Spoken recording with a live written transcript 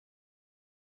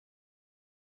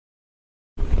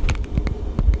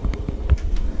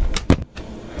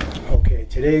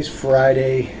Today's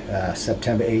Friday,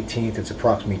 September 18th. It's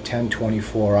approximately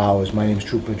 10:24 hours. My name is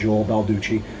Trooper Joel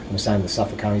Balducci. I'm assigned to the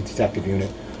Suffolk County Detective Unit.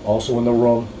 Also in the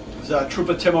room is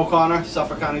Trooper Tim O'Connor,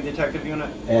 Suffolk County Detective Unit.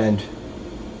 And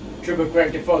Trooper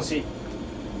Greg DeFosi.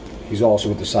 He's also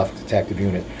with the Suffolk Detective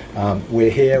Unit.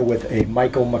 We're here with a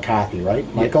Michael McCarthy, right?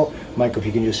 Yes. Michael, if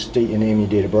you can just state your name and your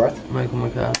date of birth. Michael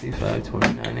McCarthy,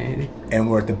 52980. And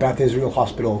we're at the Beth Israel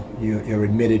Hospital. You're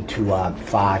admitted to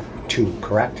 5-2,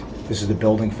 correct? This is the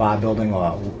building, 5 building,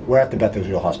 or we're at the Beth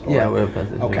Israel Hospital, Yeah, right? we're at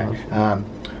Beth Israel Hospital. Okay.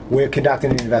 We're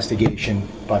conducting an investigation,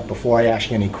 but before I ask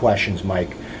you any questions,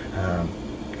 Mike,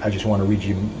 I just want to read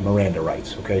you Miranda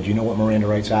rights, okay? Do you know what Miranda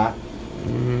rights are?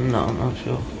 No, I'm not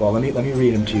sure. Well, let me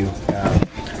read them to you.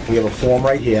 We have a form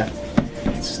right here.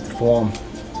 It's the form.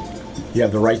 You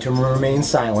have the right to remain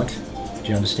silent. Do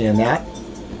you understand that?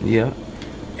 Yeah.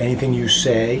 Anything you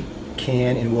say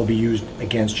can and will be used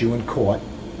against you in court.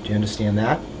 Do you understand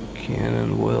that? Can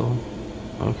and will.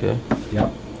 Okay.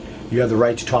 Yep. You have the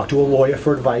right to talk to a lawyer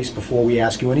for advice before we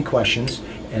ask you any questions,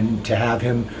 and to have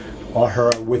him or her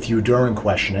with you during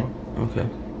questioning. Okay.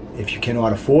 If you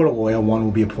cannot afford a lawyer, one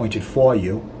will be appointed for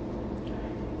you.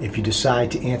 If you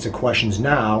decide to answer questions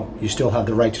now, you still have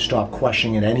the right to stop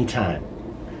questioning at any time.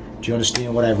 Do you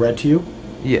understand what I've read to you?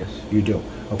 Yes. You do.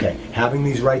 Okay. Having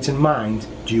these rights in mind,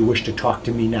 do you wish to talk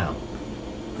to me now?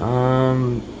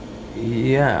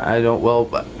 Yeah, I don't, well,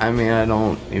 I mean, I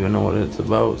don't even know what it's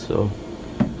about, so.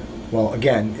 Well,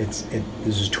 again, this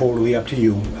is totally up to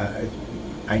you.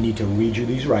 I need to read you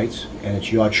these rights, and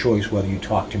it's your choice whether you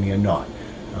talk to me or not.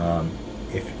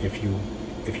 If you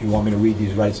want me to read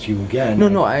these rights to you again.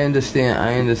 No, I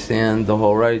understand the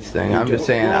whole rights thing. I'm just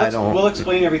saying We'll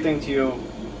explain everything to you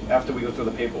after we go through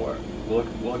the paperwork.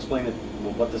 We'll explain it,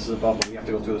 what this is about, but we have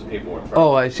to go through this paperwork first.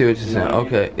 Oh, I see what you're saying.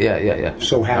 Okay, yeah.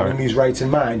 So having these rights in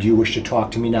mind, do you wish to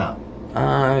talk to me now?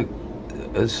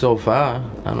 So far,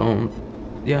 I don't.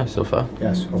 Yeah, so far.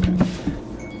 Yes. Okay.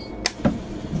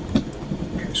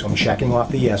 Okay. So I'm checking off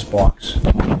the yes box,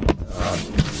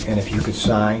 and if you could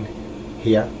sign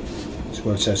here, it's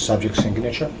where it says subject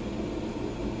signature.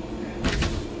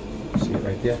 See it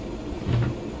right there.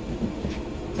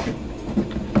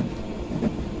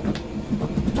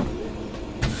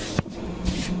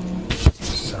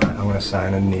 I'm going to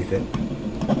sign underneath it.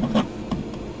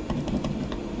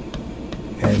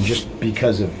 And just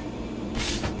because of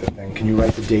the thing, can you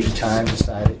write the date and time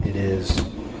beside it? It is,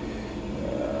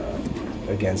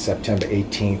 again, September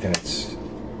 18th, and it's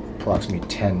approximately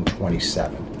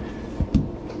 10:27.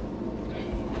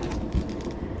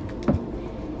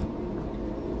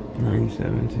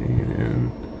 And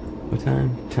what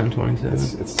time?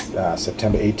 10:27? It's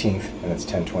September 18th, and it's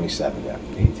 10:27, yeah.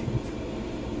 18th.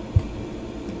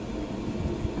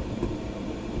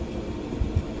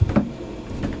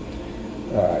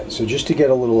 Alright, so just to get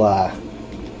a little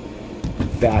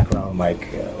background, Mike,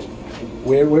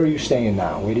 where are you staying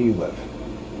now? Where do you live?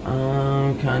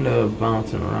 I'm kind of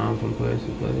bouncing around from place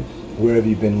to place. Where have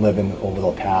you been living over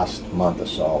the past month or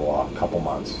so, or a couple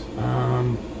months?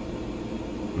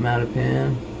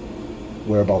 Mattapan.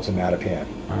 Whereabouts in Mattapan?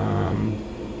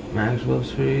 Maxwell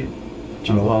Street. Do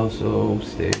you know? I've also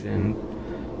stayed in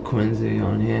Quincy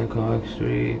on Hancock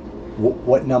Street.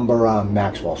 What number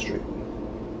Maxwell Street?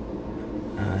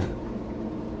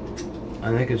 I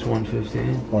think it's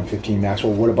 115. 115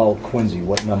 Maxwell. What about Quincy?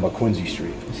 What number Quincy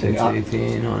Street?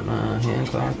 618 on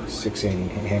Hancock.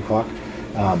 618 Hancock.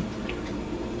 And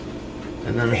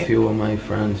then a few of my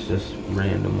friends just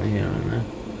randomly here and there.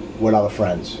 What other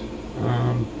friends?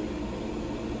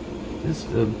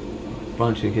 Just a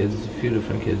bunch of kids, a few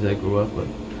different kids I grew up with.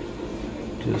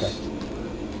 Just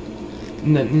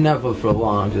never for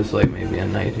long, just like maybe a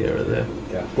night here or there.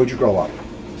 Yeah. Where'd you grow up?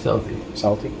 Southie.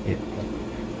 Southie? Yeah.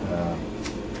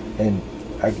 And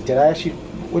did I ask you,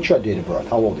 what's your date of birth?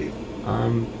 How old are you?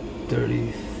 I'm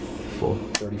 34.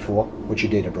 34? What's your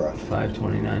date of birth?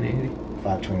 52980.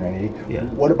 52980? Yeah.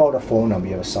 What about a phone number?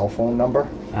 You have a cell phone number?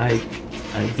 I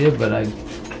did, but I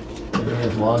may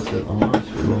have lost it at the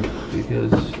hospital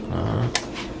because it's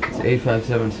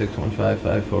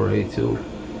 857-615-5482.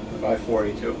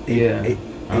 5482. Yeah.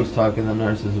 I was talking to the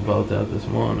nurses about that this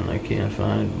morning. I can't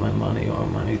find my money or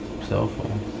my cell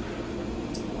phone.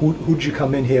 Who'd you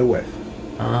come in here with?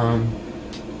 My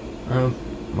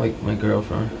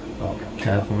girlfriend. Okay.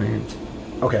 Kathleen.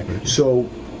 Okay, so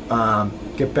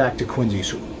get back to Quincy.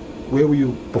 So where were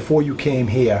you, before you came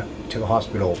here to the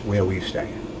hospital, where were you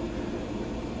staying?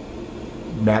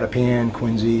 Mattapan,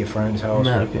 Quincy, your friend's house?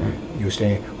 Mattapan. You were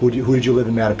staying, who did you live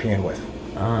in Mattapan with?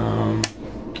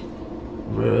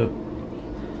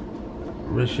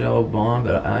 Rochelle Bond,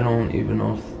 but I don't even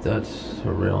know if that's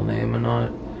her real name or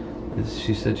not.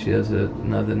 She said she has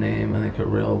another name. I think her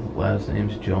real last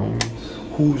name's Jones.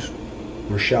 Who's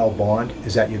Rochelle Bond?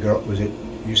 Is that your girl? Was it?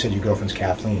 You said your girlfriend's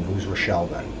Kathleen. Who's Rochelle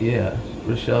then? Yeah,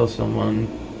 Rochelle's someone.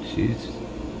 She's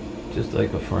just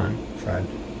like a friend. Friend.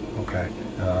 Okay.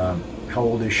 How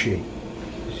old is she?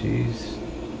 She's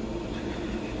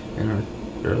in her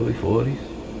early 40s.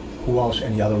 Who else?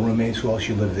 Any other roommates? Who else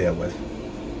you live there with?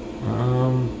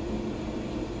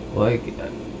 Like,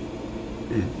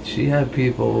 she had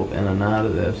people in and out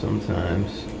of there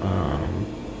sometimes,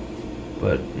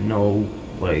 but no,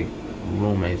 like,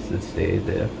 roommates that stayed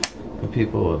there. And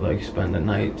people would, like, spend the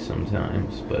night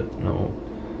sometimes, but no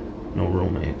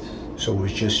roommates. So it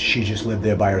was she just lived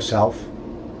there by herself?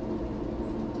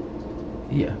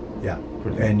 Yeah. Yeah.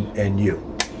 Pretty much. And you?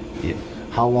 Yeah.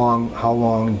 How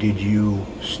long did you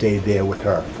stay there with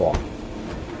her for?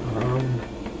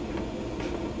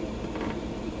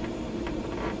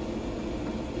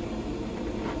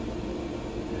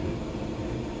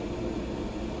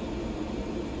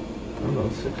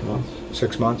 About 6 months.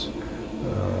 6 months.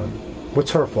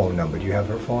 What's her phone number? Do you have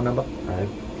her phone number?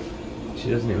 She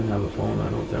doesn't even have a phone, I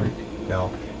don't think.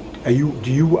 No. Are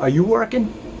you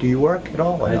working? Do you work at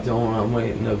all? I don't. I'm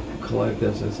waiting to collect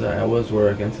this. I was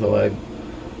working until I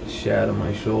shattered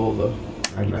my shoulder,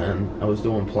 and then I was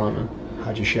doing plumbing.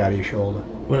 How'd you shatter your shoulder?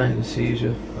 When I had a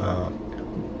seizure.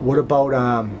 What about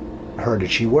her? Did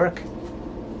she work?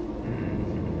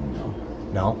 No.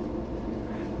 No.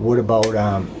 What about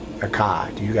a car?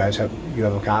 Do you guys have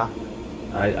a car?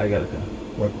 I got a car.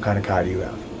 What kind of car do you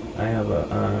have? I have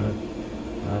a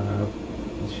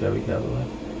Chevy Cavalier.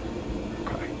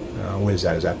 Okay. Where's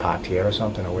that? Is that parked here or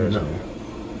something? Or where's No.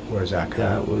 Where's that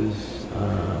car? That was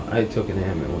I took an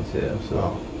ambulance here. So.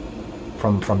 Oh.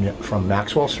 From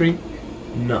Maxwell Street?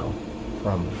 No.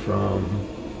 From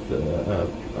the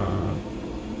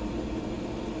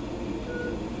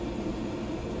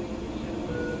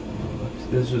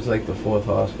this was like the 4th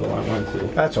hospital I went to.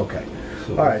 That's okay.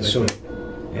 So All right. So,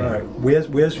 yeah. all right.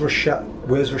 Where's Rochelle?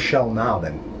 Where's Rochelle now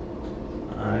then?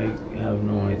 I have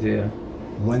no idea.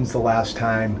 When's the last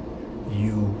time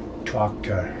you talked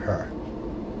to her?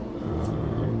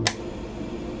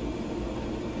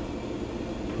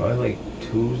 Probably like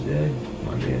Tuesday,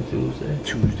 Monday or Tuesday.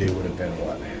 Tuesday would have been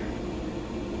what?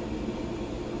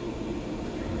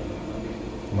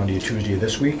 Monday or Tuesday of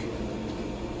this week?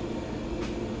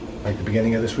 Like the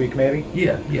beginning of this week, maybe?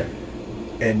 Yeah.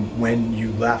 And when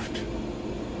you left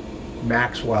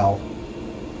Maxwell,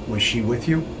 was she with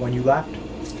you when you left?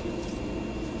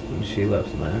 When she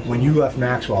left Maxwell. When you left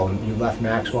Maxwell, and you left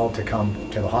Maxwell to come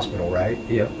to the hospital, right?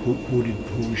 Yeah. Who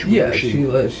Yeah, was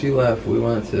she left. We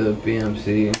went to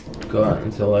BMC, got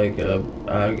into like a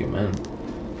argument.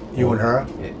 You and her?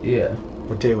 Yeah.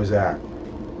 What day was that?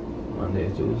 Monday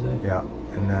or Tuesday. Yeah.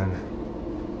 And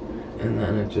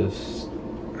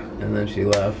then she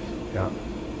left. Yeah.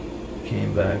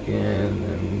 Came back in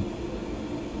and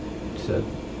said,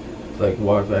 like,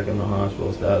 walked back in the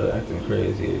hospital, started acting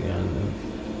crazy again, and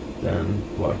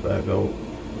then walked back out.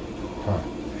 Huh.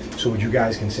 So would you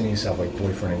guys consider yourself like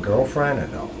boyfriend and girlfriend, or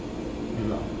no?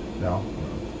 No. No?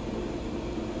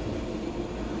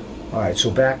 All right, so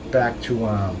back to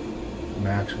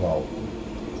Maxwell.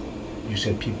 You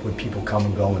said would people come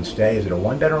and go and stay? Is it a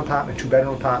 1-bedroom apartment,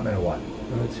 2-bedroom apartment, or what?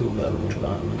 A 2-bedroom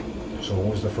apartment. So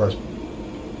what was the first?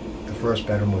 The first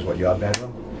bedroom was what, your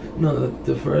bedroom? No,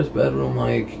 the first bedroom,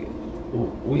 like,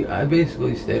 I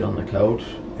basically stayed on the couch.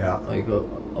 Yeah. Like a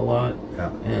lot.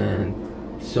 Yeah. And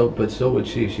so would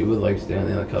she. She would like stay on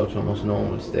the other couch. Almost no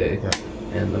one would stay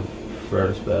in the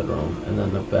first bedroom, and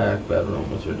then the back bedroom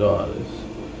was her daughter's.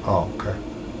 Oh, okay.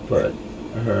 But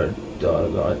her daughter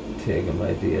got taken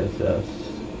by DSS.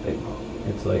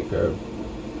 It's like her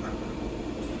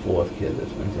 4th kid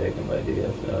that's been taken by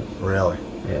DSS. Really?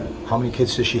 Yeah. How many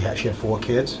kids does she have? She had 4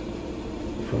 kids?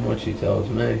 From what she tells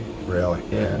me. Really?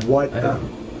 Yeah. What? I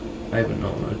haven't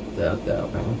known her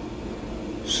that long.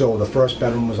 So the first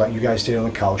bedroom was like, you guys stayed on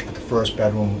the couch, but the first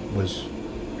bedroom was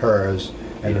hers,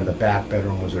 and then the back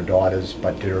bedroom was her daughter's.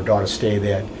 But did her daughter stay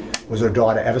there? Was her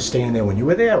daughter ever staying there when you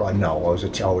were there, or no? Or was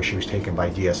it she was taken by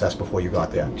DSS before you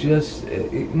got there?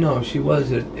 No, she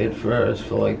was at first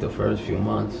for like the first few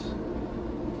months.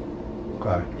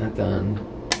 Okay. And then.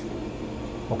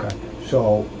 Okay.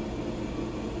 So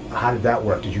how did that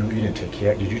work? You didn't take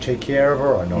care? Did you take care of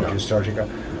her, or no? No. You just started to go.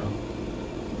 No.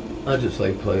 I just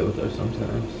like play with her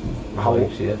sometimes. How like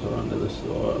old? she had to run to the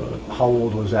store. How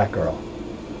old was that girl?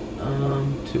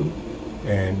 2.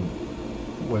 And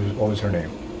what was her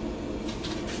name?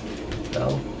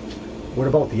 Belle. What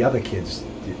about the other kids?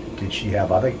 Did she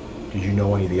have other? Did you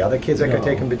know any of the other kids that got No.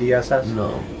 taken to DSS?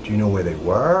 No. Do you know where they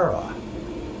were? Or?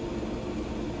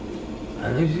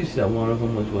 I think she said one of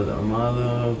them was with her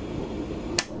mother,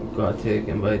 got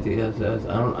taken by DSS.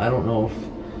 I don't know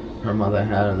if her mother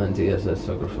had and then DSS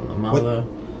took her from the mother.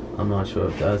 I'm not sure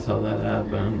if that's how that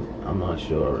happened. I'm not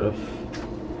sure if...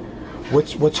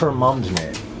 What's her mom's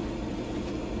name?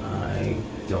 I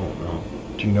don't know.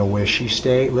 Do you know where she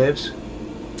lives?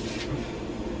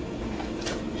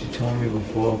 She told me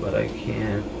before, but I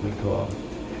can't recall.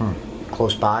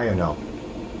 Close by or no?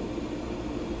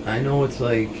 I know it's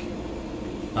like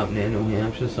up near New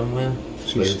Hampshire somewhere,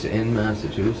 So but you it's in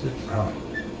Massachusetts.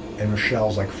 And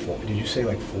Rochelle's like, did you say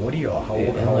like 40 or how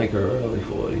old? In like her early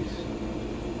 40s.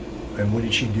 And what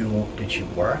did she do? Did she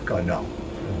work or no?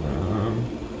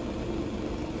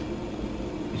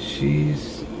 She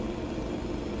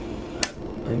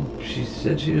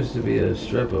said she used to be a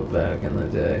stripper back in the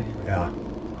day. Yeah.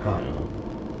 Huh. You know.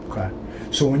 Okay.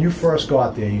 So when you first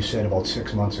got there, you said about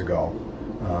 6 months ago.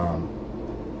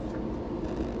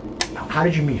 How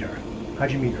did you meet her?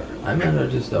 How'd you meet her? I met her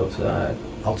just outside.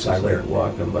 Outside just where? like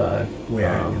walking by.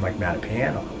 Where? In like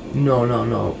Mattapan or?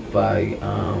 No. By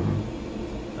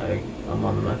I'm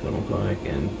on the methadone clinic,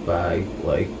 and by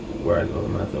like where I go to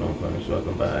the methadone clinic,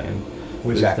 walking by, and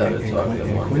Was we that started in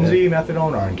talking one Quincy, day.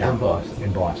 methadone, or in town? In Boston.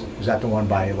 In Boston. Is that the one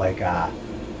by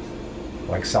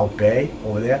like South Bay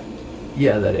over there?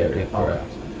 Yeah, that area. Correct.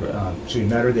 Okay. Correct. So you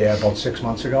met her there about 6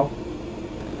 months ago?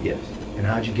 Yes. And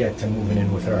how'd you get to moving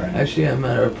in with her? Actually, I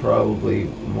met her probably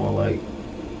more like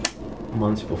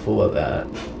months before that.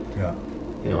 Yeah.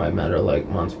 You know, I met her like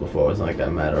months before. It was like I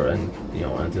met her and, you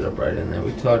know, ended up right in there.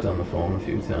 We talked on the phone a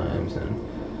few times, and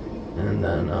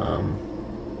then,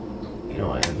 you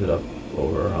know, I ended up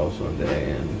over her house one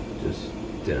day and just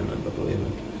didn't end up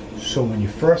leaving. So when you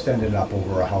first ended up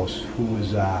over her house, who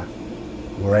was,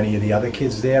 were any of the other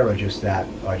kids there, or just the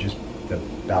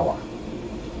Bella?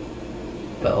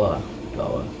 Bella.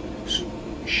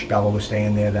 Bella was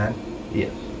staying there then?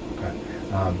 Yes. Okay.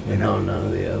 No, none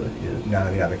of the other kids. None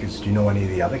of the other kids. Do you know any of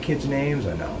the other kids' names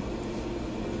or no?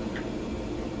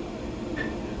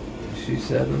 She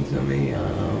said them to me.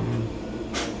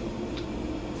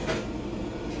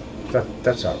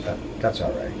 That's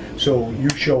all right. So you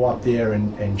show up there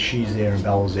and she's there and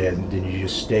Bella's there, and did you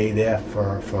just stay there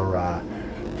for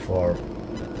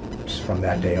from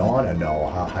that day on, or no?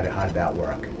 How did that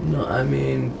work? No, I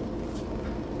mean,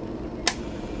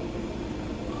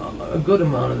 a good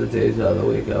amount of the days out of the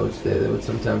week I would stay there, but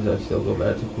sometimes I'd still go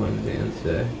back to Quincy and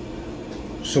stay.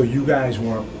 So you guys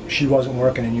weren't. She wasn't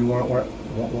working and you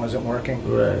wasn't working.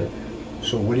 Right.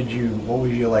 So what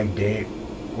was your like day?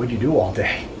 What'd you do all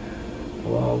day?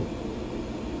 Well,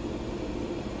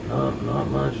 not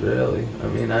much really. I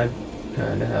mean, I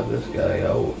kind of have this guy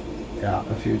out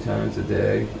a few times a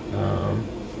day.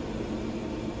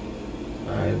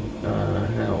 I'd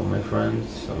hang out with my friends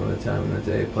some of the time in the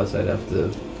day. Plus,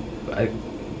 I'd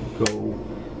go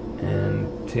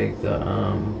and take the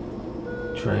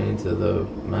train to the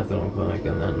methadone clinic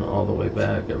and then all the way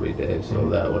back every day. So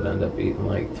that would end up eating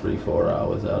like 3-4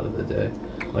 hours out of the day,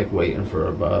 like waiting for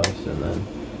a bus and then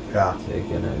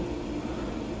taking it.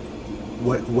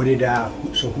 What did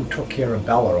so who took care of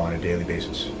Bella on a daily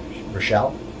basis?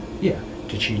 Rochelle? Yeah.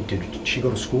 Did she go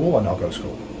to school or not go to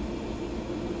school?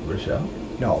 Rochelle?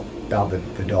 No, Bella,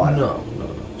 the daughter. No.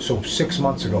 So 6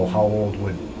 months ago, how old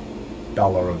would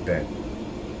Bella have been?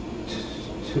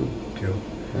 2.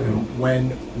 And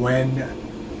when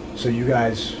so you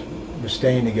guys were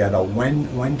staying together, when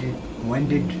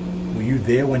were you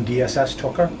there when DSS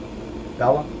took her,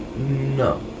 Bella?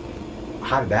 No.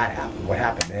 How did that happen? What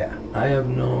happened there? I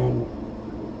don't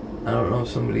know if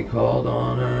somebody called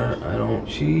on her.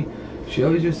 She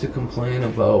always used to complain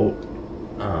about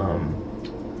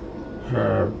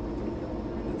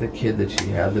the kid that she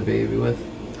had the baby with.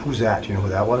 Who's that? Do you know who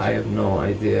that was? I have no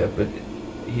idea, but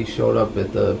he showed up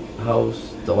at the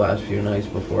house the last few nights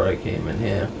before I came in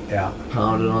here. Yeah.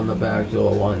 Pounded on the back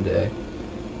door one day,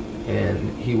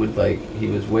 and he was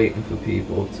waiting for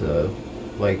people to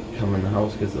come in the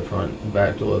house because the front and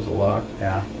back doors are locked.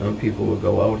 Yeah. And when people would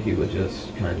go out, he would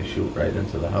just kind of shoot right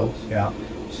into the house. Yeah.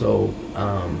 So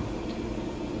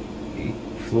he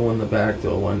flew in the back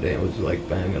door one day and was like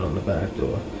banging on the back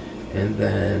door, and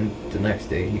then the next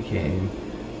day he came.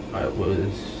 It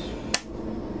was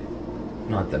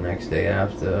not the next day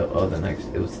after,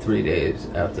 it was 3 days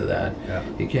after that. Yeah.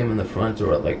 He came in the front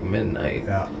door at like midnight.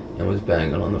 Yeah. And was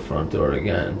banging on the front door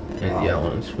again and Wow.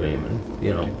 yelling and screaming,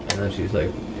 you know. And then she's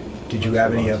like, Did you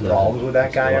have any problems with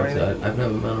that guy or anything? I've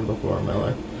never met him before in my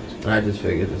life, and I just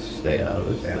figured to stay out of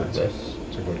it. Yeah, The best.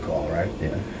 it's a good call, right?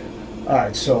 Yeah. All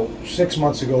right, so 6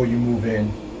 months ago you move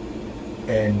in,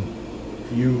 and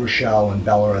you, Rochelle, and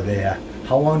Bella are there.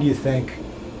 How long do you think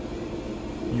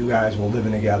you guys were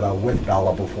living together with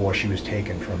Bella before she was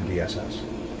taken from DSS?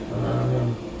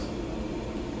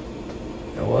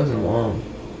 It wasn't long.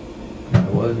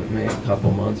 It wasn't maybe a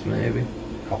couple months, maybe.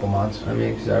 Couple months? I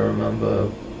mean, 'cause I remember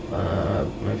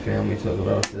my family took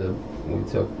her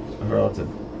out to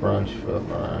brunch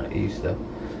for Easter,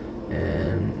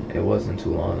 and it wasn't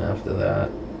too long after that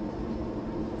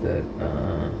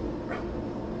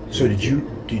So did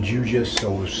you just,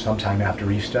 so it was sometime after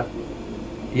Easter?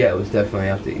 Yeah, it was definitely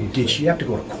after Easter. Did she have to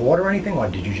go to court or anything, or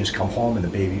did you just come home and the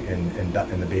baby and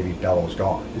the baby Bella was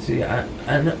gone? See,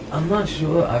 I'm not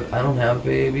sure. I don't have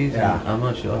babies. Yeah. And I'm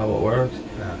not sure how it works.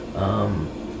 Yeah.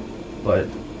 But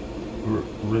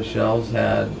Rochelle's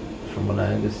had, from what I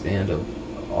understand,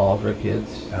 all of her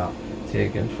kids Yeah.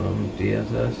 taken from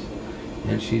DSS,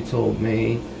 and she told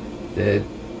me that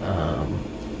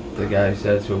the guy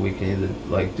said to her, we can either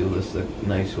like do this the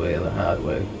nice way or the hard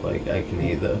way. Like I can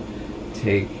either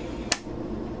take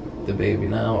the baby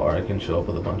now, or I can show up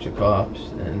with a bunch of cops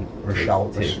and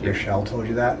Rochelle told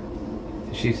you that?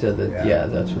 She said that. Yeah. Yeah,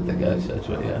 that's what the guy said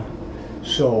to her. Yeah.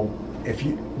 So,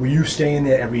 were you staying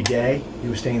there every day?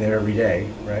 You were staying there every day,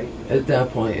 right? At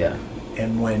that point, yeah.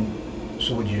 And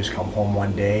so would you just come home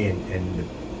one day and the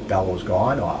Bella was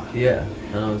gone, or? Yeah.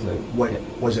 And I was like, What yeah.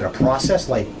 was it a process?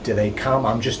 Like, do they come?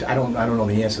 I don't know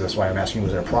the answer. That's why I'm asking you.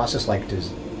 Was it a process? Like,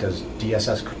 does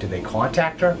DSS, did they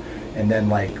contact her and then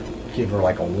like give her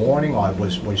like a warning, or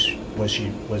was it?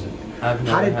 I've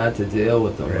never had to deal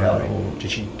with them. Really?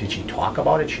 Did she talk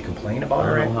about it? Did she complain about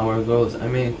I it? don't know how it goes. I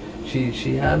mean,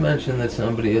 she had mentioned that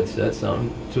somebody had said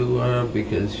something to her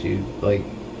because she like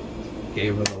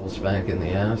gave her the little spank in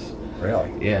the ass.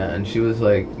 Really? Yeah, and she was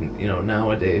like,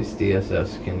 nowadays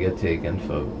DSS can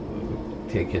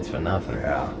take kids for nothing.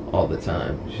 Yeah. All the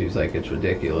time. She's like, it's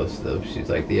ridiculous. She's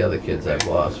like, the other kids I've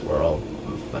lost were all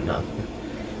for nothing.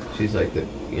 She's like, the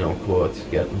courts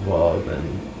get involved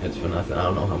and it's for nothing. I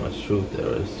don't know how much truth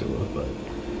there is to it, but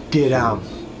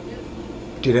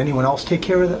did anyone else take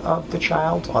care of the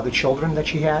child or the children that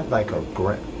she had, like a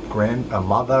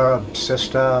mother, a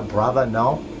sister, brother?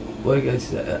 No. Like I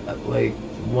said, like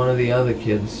one of the other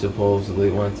kids supposedly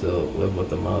went to live with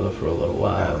the mother for a little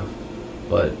while, Yeah.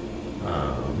 but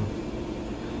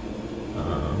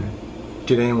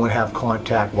Did anyone have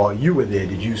contact while you were there?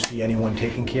 Did you see anyone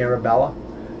taking care of Bella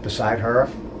beside her?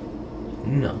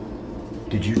 no.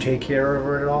 Did you take care of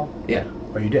her at all? Yeah.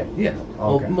 Oh, you did? Yeah. Okay.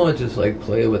 Well, more just like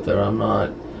play with her. I'm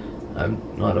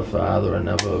not a father. I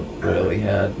never really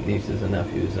had nieces and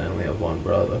nephews. I only have one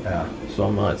brother. Yeah. So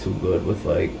I'm not too good with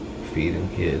like feeding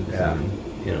kids Yeah.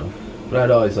 and but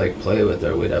I'd always like play with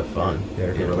her. We'd have fun. You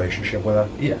had a good relationship with her?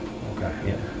 Yeah.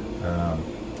 Okay. Yeah.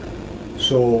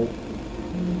 So,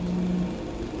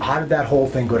 how did that whole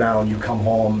thing go down? You come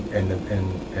home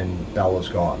and Bella's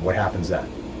gone. What happens then?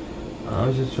 I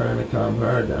was just trying to calm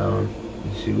her down.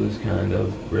 And she was kind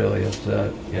of really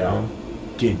upset, you know.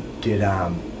 Did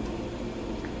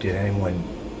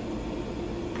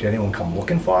anyone come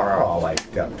looking for her, or like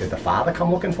did the father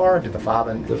come looking for her? Did the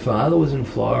father? The father was in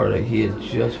Florida. He had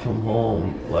just come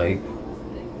home. Like,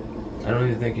 I don't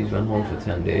even think he's been home for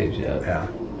 10 days yet. Yeah.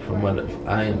 From what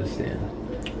I understand.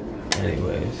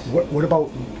 Anyways. What about,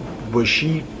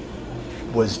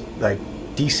 was like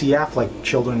DCF, like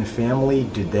Children and Family,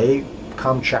 did they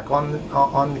come check on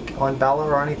Bella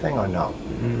or anything, or no?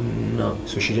 No.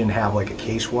 So she didn't have like a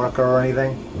caseworker or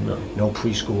anything? No. No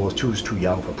preschool. She was too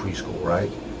young for preschool, right?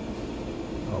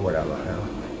 Or whatever. Yeah.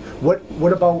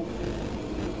 What about?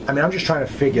 I mean, I'm just trying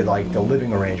to figure like the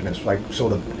living arrangements. Like, so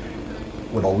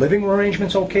were the living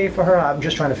arrangements okay for her? I'm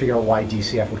just trying to figure out why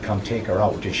DCF would come take her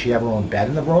out. Did she have her own bed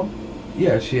in the room?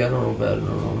 Yeah, she had her own bed in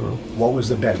her own room. What was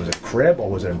the bed? Was it a crib or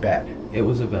was it a bed? It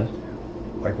was a bed.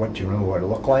 Like, what? Do you remember what it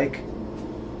looked like?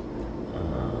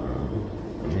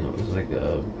 I mean, it was like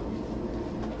a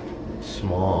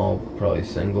small, probably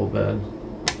single bed.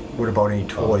 What about any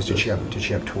toys? Did she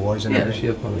have toys in Yeah, there? she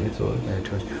had plenty of toys. Any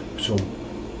toys? So,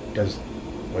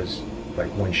 was like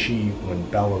when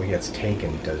Bella gets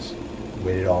taken,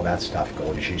 where did all that stuff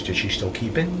go? Did she still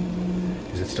keep it?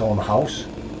 Is it still in the house?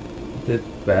 The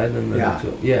bed and the Yeah.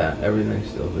 yeah, everything's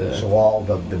still there. So all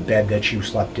the bed that you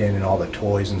slept in and all the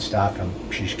toys and stuff, and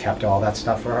she's kept all that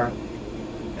stuff for her?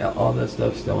 Yeah, all that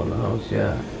stuff's still in the house.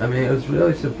 Yeah. I mean, it was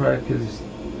really surprised because,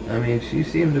 I mean, she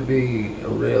seemed to be a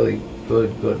really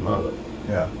good mother.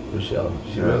 Yeah. Rochelle.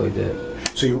 She Yeah. really did.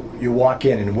 So you walk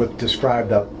in and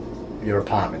describe your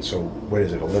apartment. So what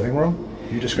is it? A living room?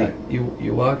 You describe.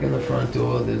 You walk in the front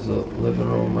door. There's a living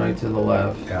room right to the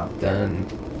left. Yeah. Then,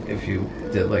 if you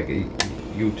did like a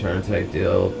U-turn type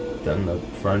deal, then the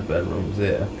front bedroom's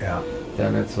there. Yeah.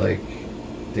 Then it's like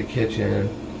the kitchen,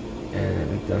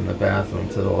 and then the bathroom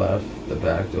to the left, the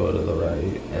back door to the right,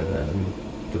 and then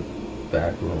the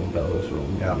back room, Bella's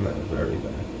room, Yeah. in the very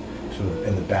back. So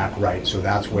in the back right, so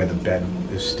that's where the bed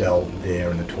is still there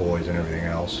and the toys and everything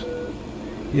else.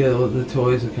 Yeah, the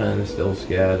toys are kind of still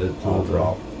scattered All through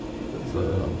throughout. the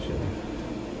home chair.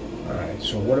 All right.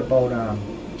 So what about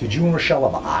did you and Rochelle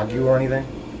ever argue or anything?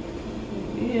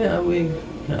 Yeah, we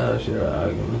kind of share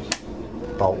arguments.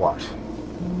 About what?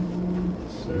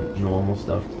 It's normal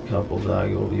stuff couples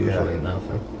argue over, usually Yeah.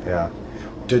 nothing. Yeah.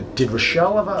 Did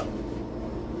Rochelle ever?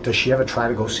 Does she ever try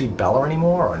to go see Bella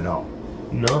anymore or no?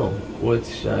 No,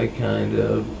 which I kind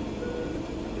of,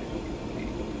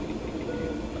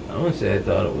 I don't want to say I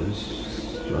thought it was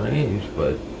strange,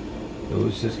 but it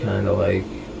was just kind of like,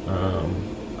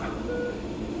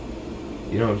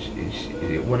 you know,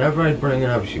 whenever I'd bring it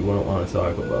up, she wouldn't want to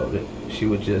talk about it. She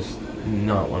would just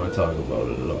not want to talk about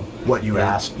it at all. What you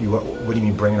Yeah. asked? What do you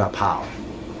mean bringing up how?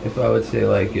 If I would say,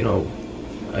 like, you know,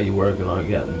 are you working on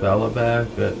getting Bella back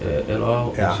at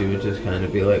all? Yeah. And she would just kind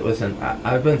of be like, listen,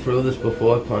 I've been through this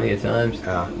before plenty of times.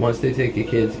 Yeah. Once they take your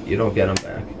kids, you don't get them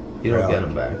back. You don't Really? get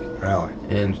them back. Really?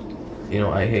 And, you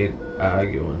know, I hate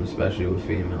arguing, especially with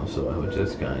females, so I would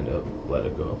just kind of let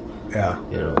it go. Yeah.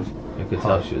 You know, I could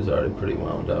tell she was already pretty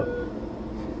wound up.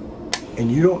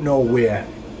 And you don't know where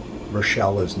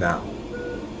Rochelle is now?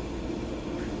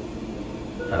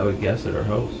 I would guess at her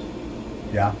house.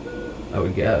 Yeah. I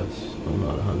would guess. I'm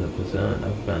not 100%.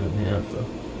 I've been in here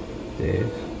for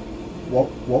days.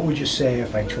 What would you say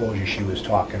if I told you she was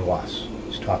talking to us?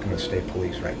 She's talking to the state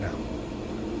police right now.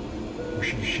 Or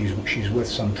she's with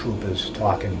some troopers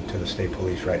talking to the state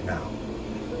police right now.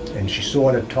 And she's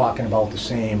sort of talking about the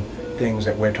same things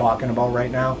that we're talking about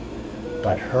right now,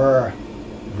 but her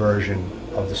version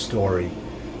of the story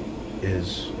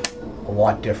is a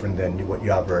lot different than what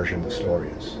your version of the story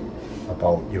is.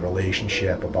 About your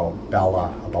relationship, about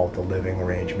Bella, about the living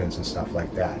arrangements and stuff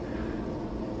like that.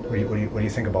 What do you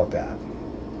think about that?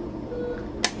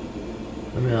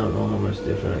 I mean, I don't know how much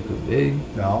different it could be.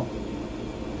 No?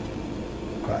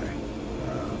 Okay.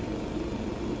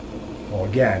 Well,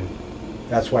 again,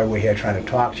 that's why we're here trying to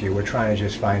talk to you. We're trying to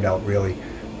just find out really,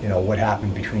 you know, what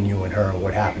happened between you and her and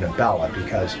what happened to Bella,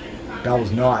 because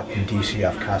Bella's not in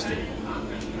DCF custody.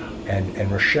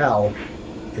 And Rochelle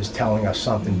is telling us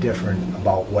something different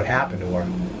about what happened to her,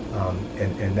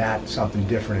 and that something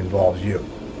different involves you.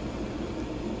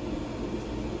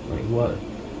 Like what?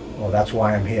 Well, that's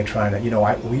why I'm here trying to, you know,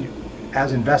 we,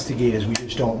 as investigators, we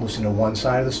just don't listen to one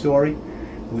side of the story.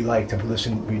 We like to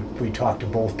listen, we talk to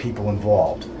both people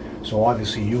involved. So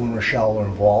obviously you and Rochelle are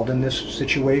involved in this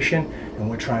situation, and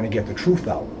we're trying to get the truth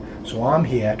out. So I'm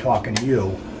here talking to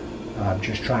you,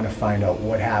 just trying to find out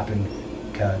what happened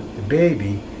to the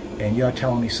baby, and you're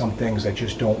telling me some things that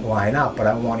just don't line up, but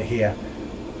I want to hear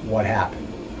what happened.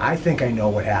 I think I know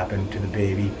what happened to the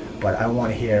baby, but I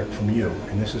want to hear it from you.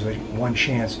 And this is one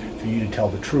chance for you to tell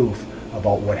the truth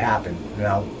about what happened.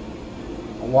 Now,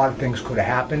 a lot of things could have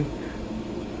happened,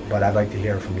 but I'd like to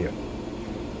hear it from you.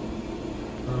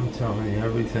 I'm telling you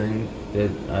everything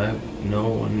that I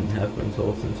know and have been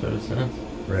told since her since.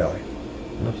 Really?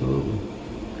 Absolutely.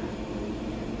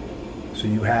 So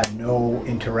you had no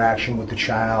interaction with the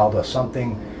child, or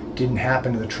something didn't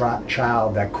happen to the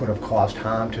child that could have caused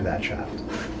harm to that child?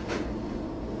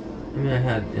 I mean, I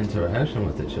had interaction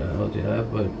with the child, yeah,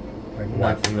 but Like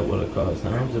what? nothing that would have caused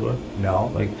harm to her. No?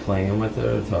 Like playing with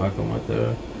her, talking with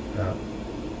her,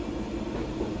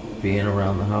 being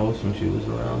around the house when she was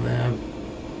around there,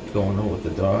 going out with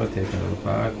the dog, taking her to the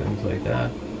park, things like that.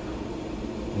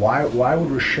 Why would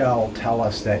Rochelle tell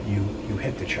us that you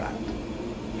hit the child?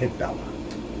 Hit Bella?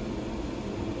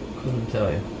 Couldn't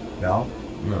tell you. No?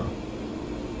 No.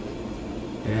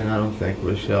 And I don't think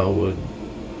Rochelle would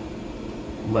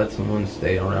let someone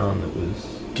stay around that was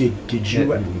Did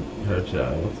you hitting her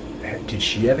child. did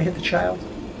she ever hit the child?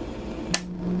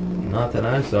 Not that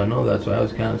I saw. No, that's why I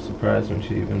was kind of surprised when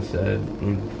she even said,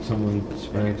 when someone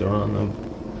spanked her on the,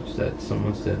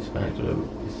 someone said spanked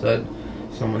her,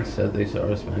 someone said they saw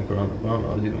her spank her on the bum.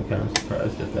 I was even kind of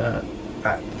surprised at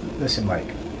that. Listen, Mike.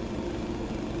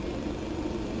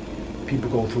 People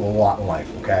go through a lot in life,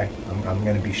 okay? I'm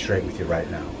going to be straight with you right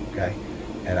now, okay?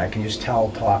 And I can just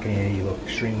tell talking to you, you look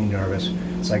extremely nervous.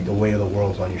 It's like the weight of the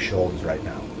world's on your shoulders right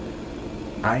now.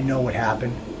 I know what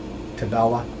happened to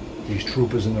Bella. These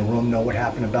troopers in the room know what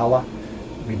happened to Bella.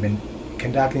 We've been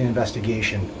conducting an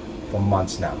investigation for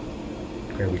months now.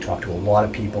 Okay, we talked to a lot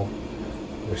of people.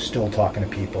 We're still talking to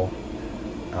people.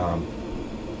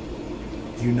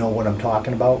 You know what I'm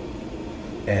talking about,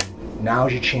 and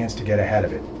now's your chance to get ahead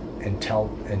of it and tell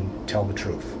the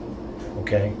truth.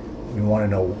 Okay, we want to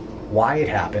know why it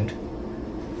happened,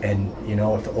 and you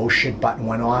know, if the oh shit button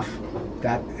went off,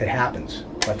 that it happens.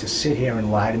 But to sit here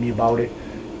and lie to me about it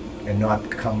and not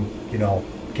come, you know,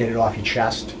 get it off your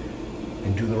chest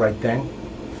and do the right thing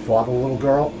for the little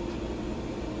girl,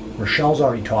 Rochelle's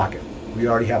already talking. We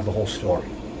already have the whole story.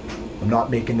 I'm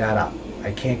not making that up.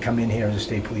 I can't come in here as a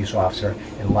state police officer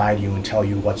and lie to you and tell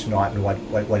you what's not and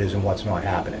what is and what's not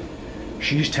happening.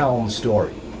 She's telling the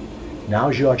story.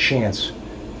 Now's your chance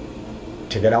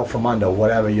to get out from under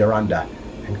whatever you're under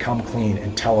and come clean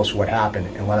and tell us what happened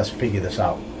and let us figure this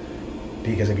out.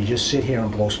 Because if you just sit here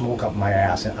and blow smoke up my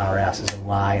ass and our asses and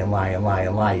lie and lie and lie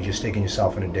and lie, you're just digging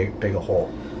yourself in a bigger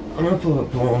hole. I'm not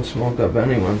blowing smoke up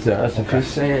anyone's ass. Okay. If you're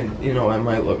saying, you know, I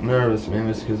might look nervous, maybe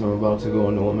it's because I'm about to go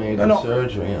into a major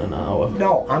surgery in an hour.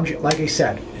 No, like I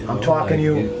said, I'm talking to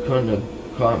you. You couldn't have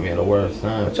caught me at a worse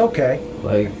time. It's okay.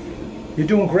 Like, you're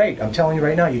doing great. I'm telling you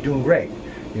right now, you're doing great.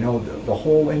 You know, the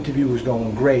whole interview was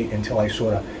going great until I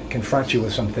sort of confront you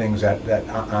with some things that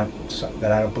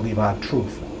I don't believe aren't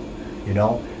truth. You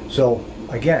know? So,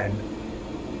 again,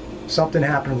 something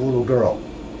happened to the little girl,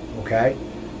 okay?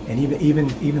 And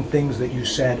even things that you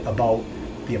said about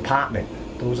the apartment,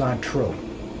 those aren't true.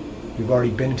 You've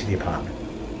already been to the apartment.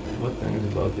 what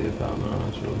things about the apartment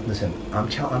aren't true? Listen, I'm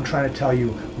trying to tell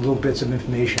you little bits of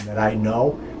information that I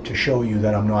know to show you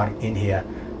that I'm not in here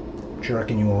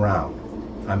jerking you around.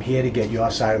 I'm here to get your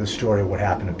side of the story of what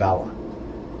happened to Bella.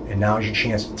 And now's your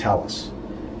chance to tell us.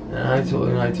 And I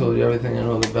told you everything I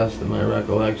know the best of my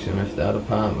recollection. If that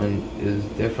apartment is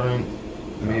different,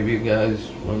 maybe you guys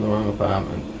were in the wrong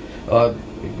apartment.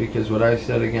 Because what I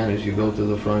said again is you go to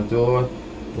the front door,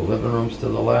 the living room's to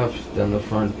the left, then the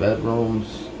front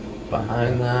bedroom's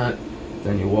behind that,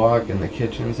 then you walk and the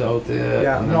kitchen's out there,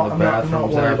 Yeah, and then the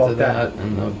bathroom's after that,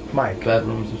 and the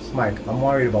bedroom's... Mike, I'm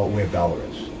worried about where Bella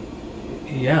is.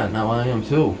 Yeah, now I am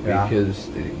too, Yeah. because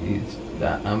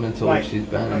I'm been told Mike, she's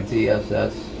been in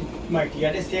DSS. Mike, do you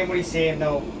understand what he's saying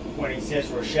though when he says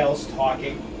Rochelle's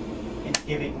talking and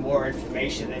giving more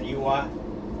information than you are?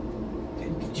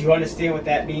 Do you understand what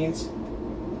that means?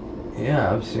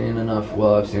 Yeah, I've seen enough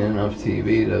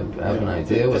TV to have an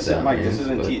idea what that Mike, means.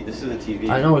 this isn't TV.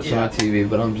 I know it's Yeah. not TV,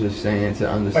 but I'm just saying to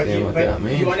understand what that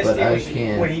means. You But understand I what,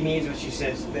 can't. what he means when she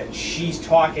says that she's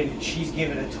talking and she's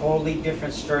giving a totally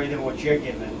different story than what you're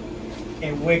giving,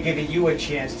 and we're giving you a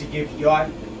chance to give your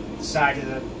side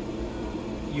of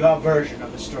your version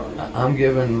of the story. I'm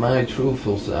giving my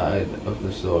truthful side of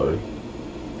the story.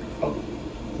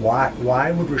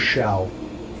 Why would Rochelle,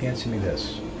 answer me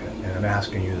this, and I'm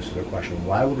asking you this other question,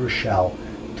 why would Rochelle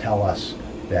tell us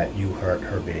that you hurt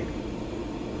her baby?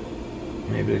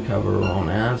 Maybe to cover her own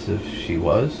ass if she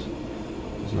was.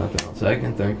 There's nothing else I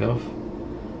can think of.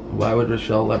 Why would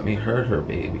Rochelle let me hurt her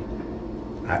baby?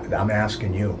 I'm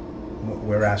asking you.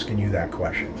 We're asking you that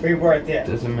question. We weren't there.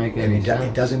 Doesn't make And any sense.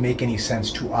 it doesn't make any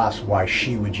sense to us why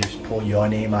she would just pull your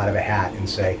name out of a hat and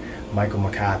say, Michael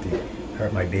McCarthy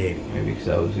hurt my baby. Maybe because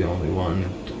I was the only one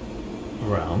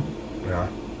around. Yeah.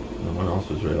 No one else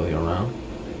was really around.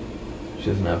 She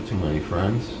doesn't have too many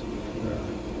friends.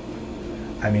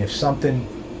 I mean, if something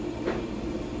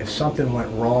went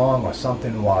wrong, or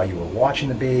something while you were watching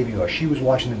the baby, or she was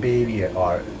watching the baby,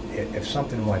 or if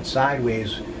something went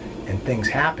sideways and things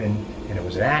happened, and it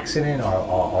was an accident,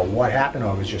 or what happened,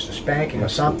 or it was just a spanking or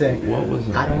something. What was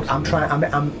it? I'm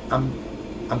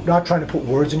not trying to put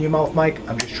words in your mouth, Mike.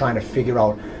 I'm just trying to figure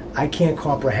out. I can't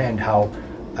comprehend how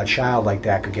a child like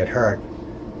that could get hurt,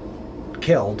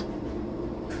 killed,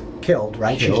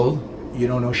 right? Killed? You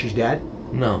don't know she's dead?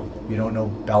 No. You don't know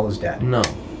Bella's dead? No.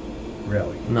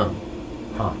 Really? No.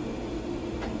 Huh.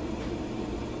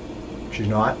 She's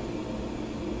not?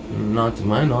 Not to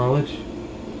my knowledge.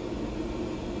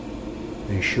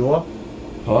 Are you sure?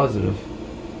 Positive.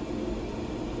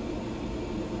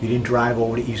 You didn't drive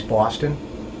over to East Boston?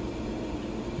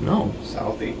 No.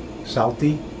 Southie.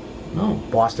 Southie? No.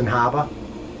 Boston Harbor?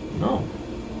 No.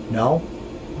 No?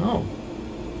 No.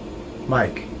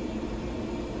 Mike,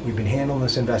 we've been handling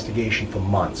this investigation for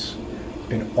months. It's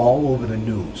been all over the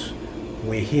news.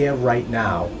 We're here right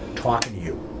now talking to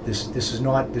you. This is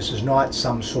not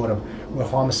some sort of, we're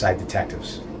homicide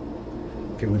detectives.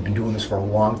 Okay, we've been doing this for a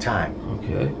long time.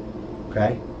 Okay.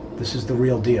 Okay? This is the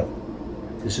real deal.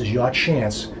 This is your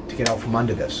chance to get out from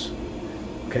under this.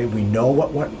 Okay, we know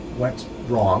what went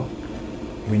wrong.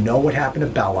 We know what happened to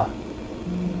Bella.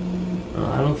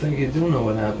 I don't think you do know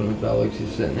what happened to Bella.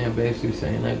 She's sitting there basically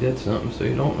saying I did something, so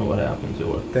you don't know what happened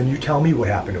to her. Then you tell me what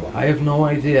happened to her. I have no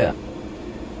idea.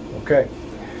 Okay.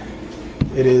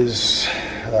 It is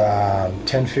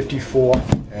 10:54,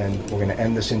 and we're going to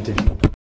end this interview